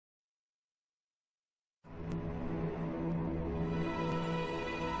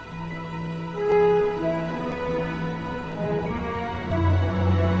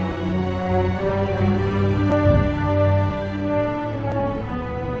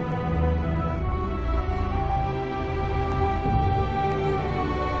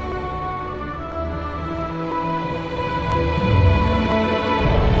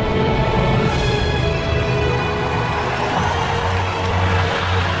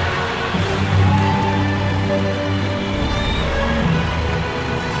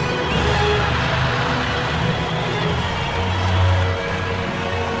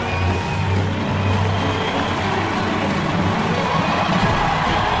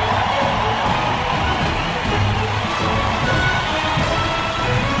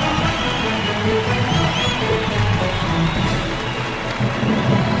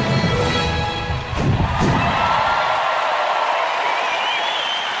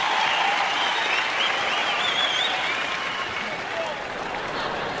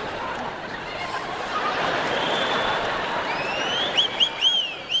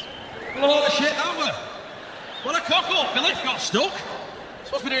stuck.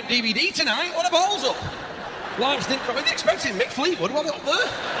 Supposed to be doing DVD tonight. What a balls up. Lights didn't come in. They expecting Mick Fleetwood. What up there?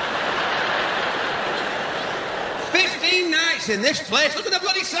 15 nights in this place. Look at the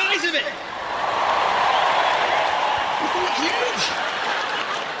bloody size of it. It's huge.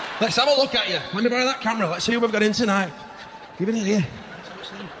 Let's have a look at you. Let me borrow that camera. Let's see who we've got in tonight. Give it here.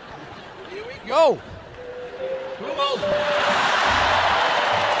 Here we go. Come on.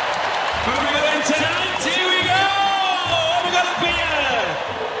 Who we got in tonight? Here we go. Oh, we got a beer.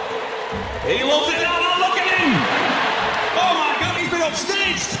 He loves it now. Look at him. Oh my God, he's been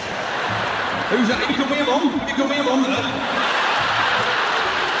upstaged. Who's that? You come with your mum. You come with your mum there.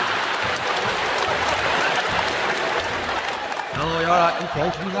 Oh, you're all right. Okay,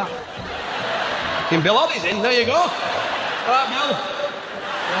 do that. Fucking Bill Oddie's in. There you go. All right, Bill.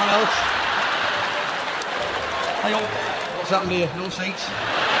 Anyone else? Hey, up. What's happened here? No seats.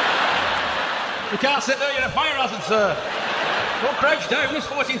 You can't sit there. You're a fire hazard, sir. Don't crouch down. There's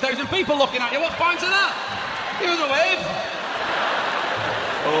 14,000 people looking at you. What's the point of that? Give us a wave.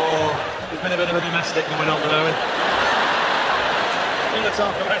 Oh, there's been a bit of a domestic going on there. In the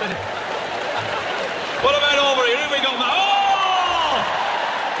talk about it. What about over here? Who we got now? Oh!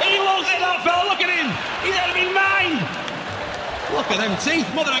 He loves it, that fella. Look at him. He's out of his mind. Look at them teeth.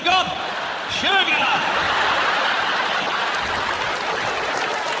 Mother of God. Sugar.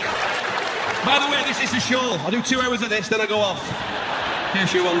 By the way, this is the show. I do 2 hours of this, then I go off. In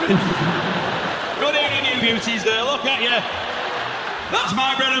case you're wondering. Good evening, you beauties there. Look at you. That's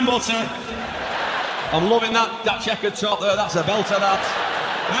my bread and butter. I'm loving that checkered top there. That's a belter, that.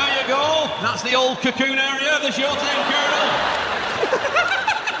 There you go. That's the old cocoon area, the short-term Cradle.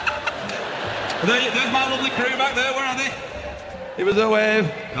 There's my lovely crew back there. Where are they? Give us a wave.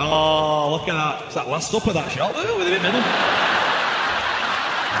 Oh, look at that. It's that last supper, that shot there, with it in the middle.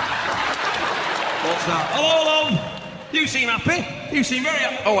 What's that? Hello, love. You seem happy. You seem very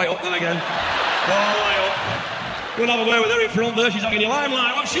happy. Oh, wait up then again. Oh, wait up. We'll have a word with her in front there. She's not in your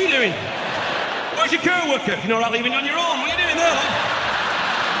limelight. What's she doing? Where's your co-worker? You're not leaving on your own. What are you doing there, love?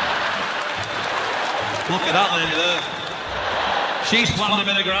 Look at that lady there. She's planted a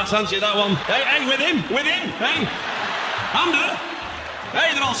bit of grass, hasn't she, that one? Hey, with him. Hey. And her.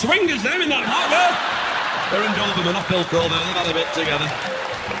 Hey, they're all swingers, them, in that night there. They're in Doberman, off Bill Cole there. They've had a bit together.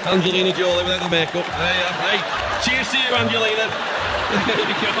 Angelina Jolie without the makeup. There you are. Hey, cheers to you, Angelina. There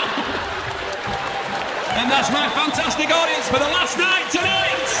you go. And that's my fantastic audience for the last night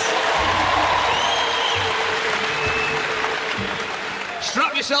tonight.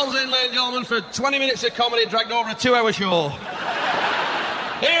 Strap yourselves in, ladies and gentlemen, for 20 minutes of comedy dragged over a 2-hour show.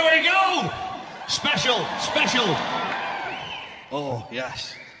 Here we go. Special. Oh,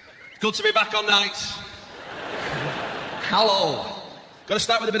 yes. Good to be back on nights. Hello. Got to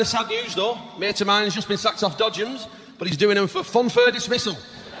start with a bit of sad news, though. Mate of mine has just been sacked off Dodgems, but he's doing them for funfair dismissal.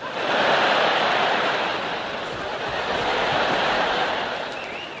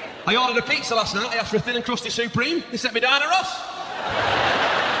 I ordered a pizza last night. I asked for a thin and crusty supreme. They sent me Diana Ross.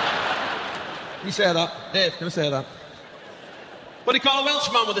 Can you say that? Dave, can I say that? What do you call a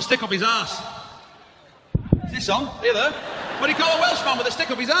Welshman with a stick up his arse? Is this on? Are you there? What do you call a Welshman with a stick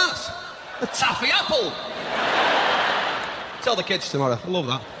up his arse? A taffy apple. Tell the kids tomorrow. I love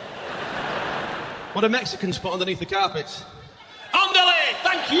that. What do Mexicans put underneath the carpets? Andale!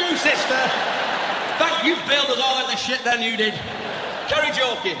 Thank you, sister. Thank you. Bailed us all out of this shit then, you did. Carrie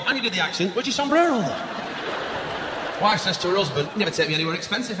joking. And you did the accent. Where's your sombrero there? Wife says to her husband, "You never take me anywhere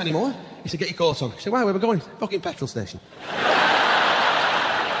expensive anymore." He said, "Get your coat on." She said, "Why? Where are we going?" "Fucking petrol station."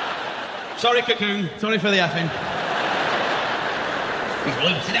 Sorry, Cocoon. Sorry for the effing. He's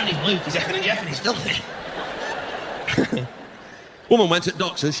blue. Sit down, he's blue. He's effing and jeffing. He's filthy. Woman went at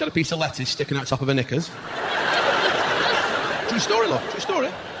doctor's. She had a piece of lettuce sticking out top of her knickers. True story, love. True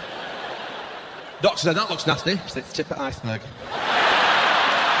story. Doctor said, "That looks nasty." She said, "It's the tip of iceberg."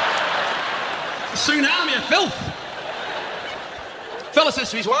 Tsunami of filth. Fella says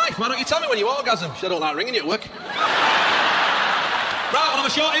to his wife, "Why don't you tell me when you orgasm?" She said, "I don't like ringing you at work." Right, we'll have a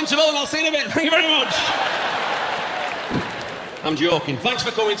short interval and I'll see you in a bit. Thank you very much. I'm joking. Thanks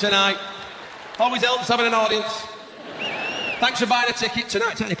for coming tonight. Always helps having an audience. Thanks for buying a ticket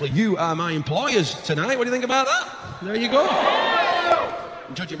tonight. Technically, you are my employers tonight. What do you think about that? There you go.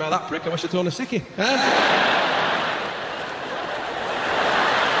 And judging by that prick, I wish I'd thrown a sickie. Huh?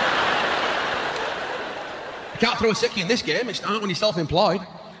 You can't throw a sickie in this game. It's not when you're self-employed.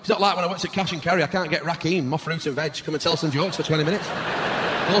 It's not like when I worked at Cash and Carry. I can't get Rakim, my fruit and veg, come and tell some jokes for 20 minutes.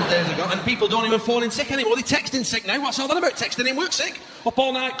 Those days are gone. And people don't even phone in sick anymore. They're texting sick now. What's all that about? Texting in work sick. Up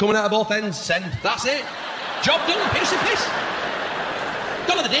all night, coming out of both ends, send. That's it. Job done. Piece of piss.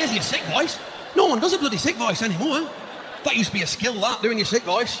 Gone are the days of your sick voice. No one does a bloody sick voice anymore. That used to be a skill, that, doing your sick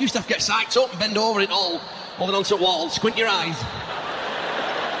voice. Used to have to get psyched up and bend over it all, holding onto a wall, squint your eyes.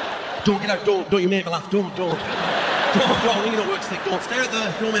 Don't get out, don't you make me laugh, don't. Don't, you know work stick, don't stare at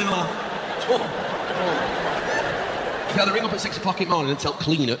the, don't make me laugh. Don't. You had to ring up at 6 o'clock in the morning and tell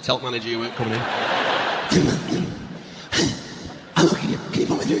cleaner, tell manager you weren't coming in. I'm looking at, can you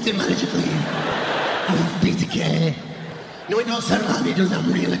put me through to the manager, please? I'm Peter Kay. No, it don't sound like it does,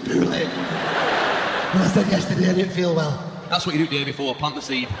 I'm really poorly. Well, I said yesterday I didn't feel well. That's what you do the day before, plant the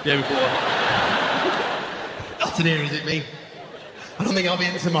seed, the day before. Not today, is it, me? I don't think I'll be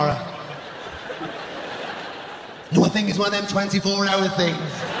in tomorrow. No, I think it's one of them 24-hour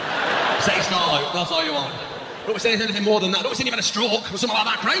things. Say it's not out, that's all you want. Don't be saying anything more than that. Don't be saying you've had a stroke or something like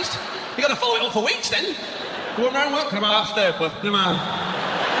that, Christ. You got to follow it up for weeks then. Going round work, can I have a stapler? Come on.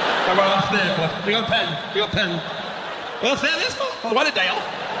 Can I have a stapler? You got a pen? You got a pen? Well, say this for. Well, I want a day off.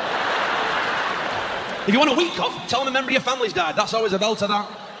 If you want a week off, tell them a member of your family's died. That's always a belter, that.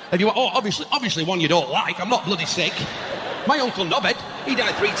 If you want, obviously one you don't like. I'm not bloody sick. My uncle Nobed, he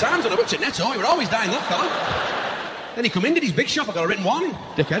died 3 times when I worked at Netto. You were always dying, that fella. Then he come in, did his big shop. I got a written warning,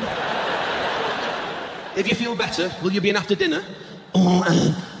 dickhead. If you feel better, will you be in after dinner? Oh,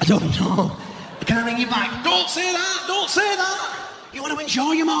 I don't know. Can I ring you back? Don't say that, don't say that. You want to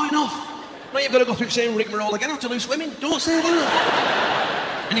enjoy your morning off. Now you've got to go through the same rigmarole again after lose swimming. Don't say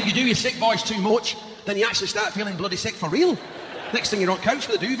that. And if you do your sick voice too much, then you actually start feeling bloody sick for real. Next thing you're on couch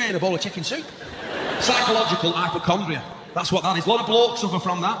with a duvet and a bowl of chicken soup. Psychological hypochondria. That's what that is. A lot of blokes suffer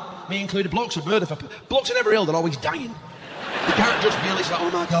from that. Me included. Blokes are murder for... Blokes are never ill, they're always dying. They can't just feel it's like,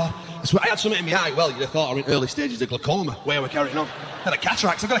 oh my God. I had something in my eye. Well, you'd have thought I was in early stages of glaucoma, where we're carrying on. I had a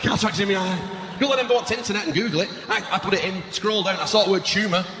cataract. I've got a cataract in my eye. You'll let them go on the internet and Google it. I put it in, scroll down, I saw the word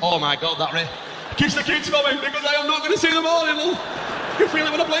tumour. Oh my God, that ray. Kiss the kids for me, because I am not going to see them all, you know. You feel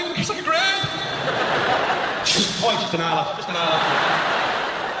it when I blink, it's like a grave. Oh, just an eyelash, just an eyelash.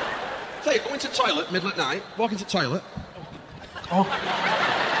 Say, go into the toilet, middle at night, walk into the toilet. Oh.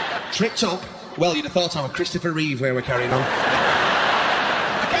 Tripped up. Well, you'd have thought I was Christopher Reeve where we're carrying on.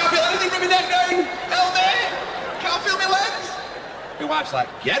 I can't feel anything from my neck down. Help me. Can't feel my legs. My wife's like,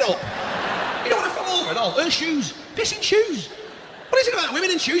 get up. You don't want to fall over at all. Her shoes. Pissing shoes. What is it about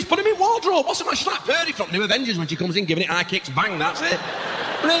women in shoes? Put them in wardrobe. What's the matter? She's like Birdie from New Avengers when she comes in giving it high kicks. Bang, that's it.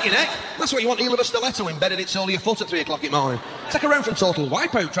 Break your neck. That's what you want. Heel of a stiletto embedded its sole of your foot at 3 o'clock in the morning. Take her round from Total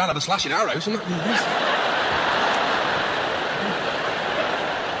Wipeout trying to have a slash in our house. And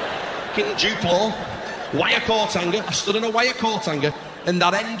King Duplo, wire coat hanger. I stood on a wire coat hanger and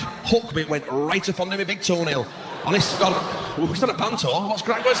that end hook bit went right up under my big toenail. Honest to God, it's not a panto. What's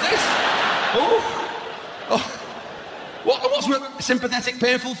this? Oh. What's with sympathetic,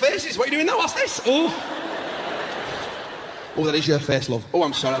 painful faces? What are you doing now? What's this? Oh, that is your face, love. Oh,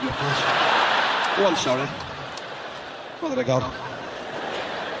 I'm sorry. Oh, I'm sorry. Mother of God.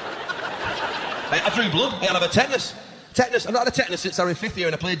 I drew blood. I had a tetanus. Tetanus. I've not had a tetanus since I was in 5th year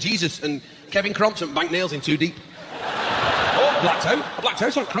and I played Jesus and Kevin Crompton banked nails in too deep. Oh, blacked out. I blacked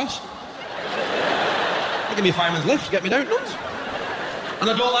out on a cross. They give me a fireman's lift, get me down, nuts. And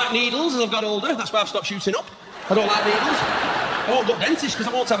I don't like needles as I've got older. That's why I've stopped shooting up. I don't like needles. I won't go to dentist because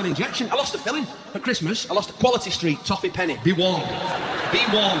I won't have an injection. I lost a filling at Christmas. I lost a Quality Street toffee penny. Be warned. Be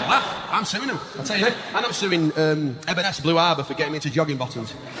warned. Laugh. I'm suing them. I'll tell you now. And I'm suing M&S Blue Harbour for getting me into jogging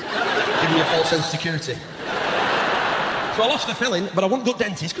bottoms. Giving me a false sense of security. So I lost the filling, but I won't go to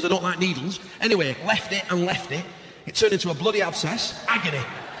dentist because I don't like needles. Anyway, left it. It turned into a bloody abscess. Agony.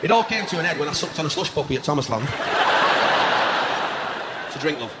 It all came to an end when I sucked on a slush puppy at Thomasland. It's a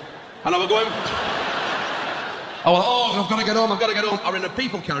drink, love. And I was going... I've got to get home. I was in a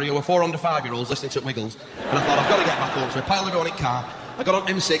people carrier with 4 under 5-year-olds listening to Wiggles. And I thought, I've got to get back home. So I piled everyone in car. I got on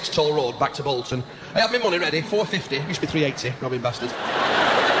M6, Toll Road, back to Bolton. I had my money ready, £4.50. Used to be £3.80, robbing bastards.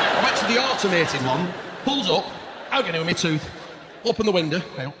 I went to the automated one, pulls up, agony with my tooth. Open the window.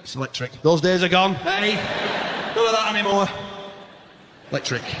 Hey, it's electric. Those days are gone. Hey, none of that anymore.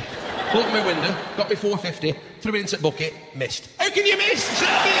 Electric. Opened my window, got me £4.50, threw it into the bucket, missed. How can you miss?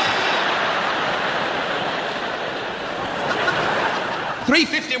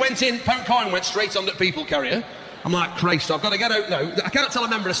 £3.50 went in, £1 coin went straight on the people carrier. I'm like, Christ, I've got to get out now. I can't tell a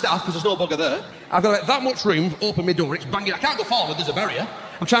member of staff because there's no bugger there. I've got to get that much room, open my door, it's banging. I can't go forward, there's a barrier.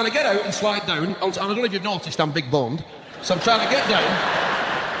 I'm trying to get out and slide down, and I don't know if you've noticed, I'm big boned. So I'm trying to get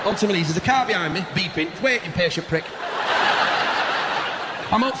down onto my knees. There's a car behind me, beeping, waiting, patient prick.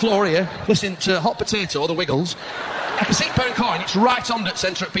 I'm on the floor here, listening to Hot Potato, the Wiggles. I can see £1 coin, it's right on the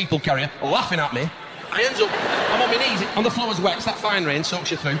centre of people carrier, laughing at me. I end up, I'm on my knees, on the floor's wet, it's that fine rain,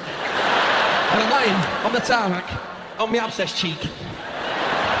 soaks you through. And I'm lying on the tarmac, on my abscessed cheek.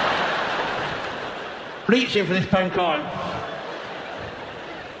 reaching for this pen coin.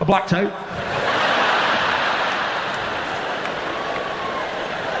 I blacked out.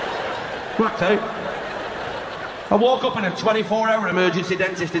 Blacked out. I woke up in a 24-hour emergency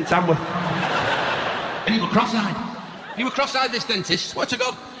dentist in Tamworth. And he was cross-eyed. He was cross-eyed, this dentist. Swear to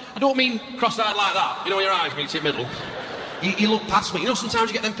God. I don't mean cross-eyed like that. You know, your eyes meet in the middle. He looked past me. You know, sometimes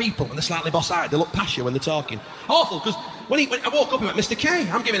you get them people when they're slightly boss-eyed, they look past you when they're talking. Awful, because when I woke up, he went, Mr. Kay,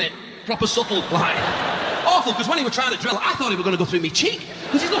 I'm giving it proper subtle line. Awful, because when he was trying to drill, I thought he was going to go through me cheek.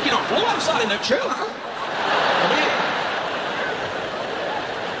 Because he's looking on floor, I'm starting out true, like that.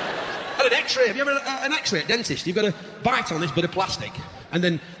 Had an x-ray. Have you ever had an x-ray at dentist? You've got to bite on this bit of plastic and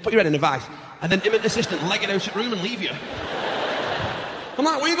then put your head in a vice and then him and the assistant leg it out of the room and leave you. I'm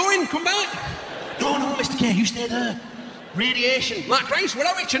like, where are you going? Come back. No, Mr. Kay, you stay there. Radiation. Like Christ, we're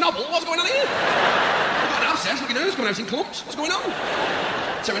out at Chernobyl. What's going on here? I've got downstairs looking at us coming out in clumps. What's going on?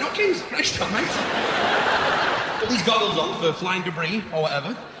 Terry Hopkins. Christ, mate. Put these goggles on for flying debris or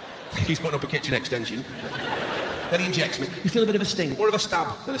whatever. He's putting up a kitchen extension. Then he injects me. You feel a bit of a sting, more of a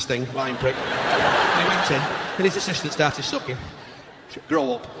stab than a sting, lying prick. And he went in, and his assistant started sucking.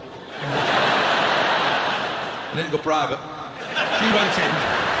 Grow up. And then it go private. She went in,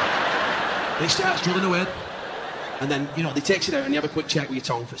 and he starts drilling away. And then, you know, they takes it out and you have a quick check with your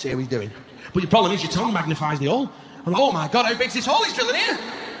tongue to see how he's doing. But the problem is your tongue magnifies the hole. I'm like, oh my God, how big's this hole he's drilling here?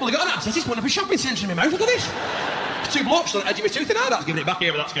 Well, they got an access, he's putting up a shopping centre in my mouth, look at this. There's two blokes on the edge of my tooth and I, that's giving it back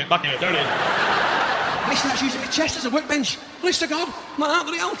here, that's going back here, down here. And he starts using my chest as a workbench. Honest to God, I'm like that,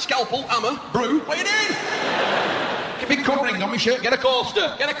 bloody hell. Scalpel, hammer, brew, what are you doing? Get a big covering on my shirt, get a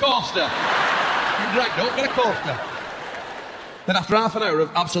coaster, get a coaster. You dragged up, get a coaster. Then after half an hour of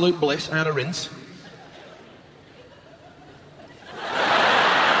absolute bliss, I had a rinse.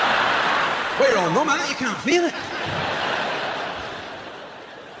 Well, you're all numb, aren't you? You can't feel it.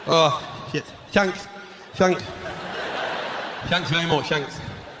 Oh, shit. Thanks very much, thanks.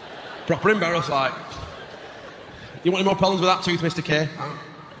 Proper embarrassed, like. You want any more problems with that tooth, Mr. Kay? Oh,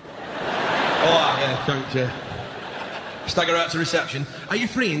 yeah, thanks, yeah. Stagger out to reception. Are you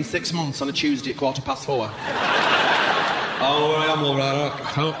free in 6 months on a Tuesday at 4:15? Oh, where I am, all right.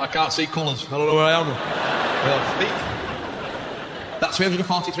 I can't see colours. I don't know where I am. Well, speak. That's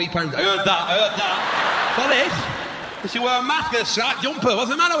 £343. I heard that. For this? If you wear a mask and a striped jumper, what's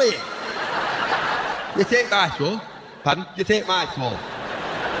the matter with you? You take my throw. Pardon? You take my throw.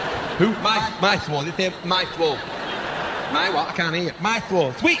 Who? My throw. You take my throw. My what? I can't hear you. My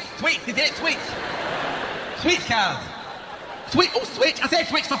throw. Sweets. You take sweets. Sweets cards. Sweet. Oh, sweets. I say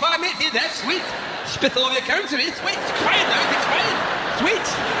sweets for 5 minutes. Here, there. Sweets. Spit all over your counter. It's sweets. It's expired now. It's expired.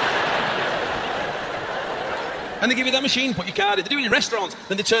 Sweets. And they give you that machine, put your card in. They do it in restaurants,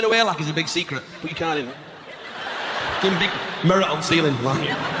 then they turn away like it's a big secret. Put your card in. Give them a big mirror on ceiling. Like.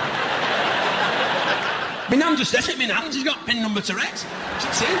 My nan just says it, my nan. She's got pin number to Rex.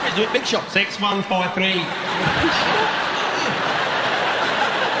 She'd say it, do it big shop. 6143.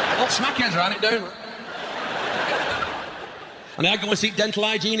 I'll smack heads, write it down. And I go and see dental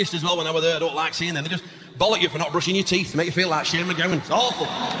hygienists as well when I was there. I don't like seeing them. They just bollock you for not brushing your teeth to make you feel like Shane McGowan. It's awful.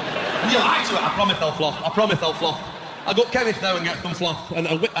 You like to it, I promise they'll floss. I'll go to chemist now and get some floss and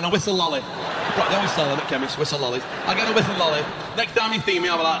a whistle lolly. They always sell them at chemists, whistle lollies. I'll get a whistle lolly. Next time you see me,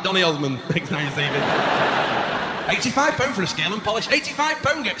 I'll be like Donny Osmond. Next time you see me. £85 for a scale and polish.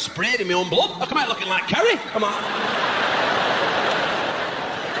 £85 gets sprayed in my own blood. I come out looking like Kerry. Come on.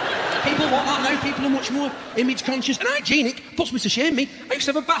 People want that now. People are much more image conscious and hygienic. Puts me to shame me. I used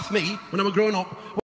to have a bath, me, when I was growing up.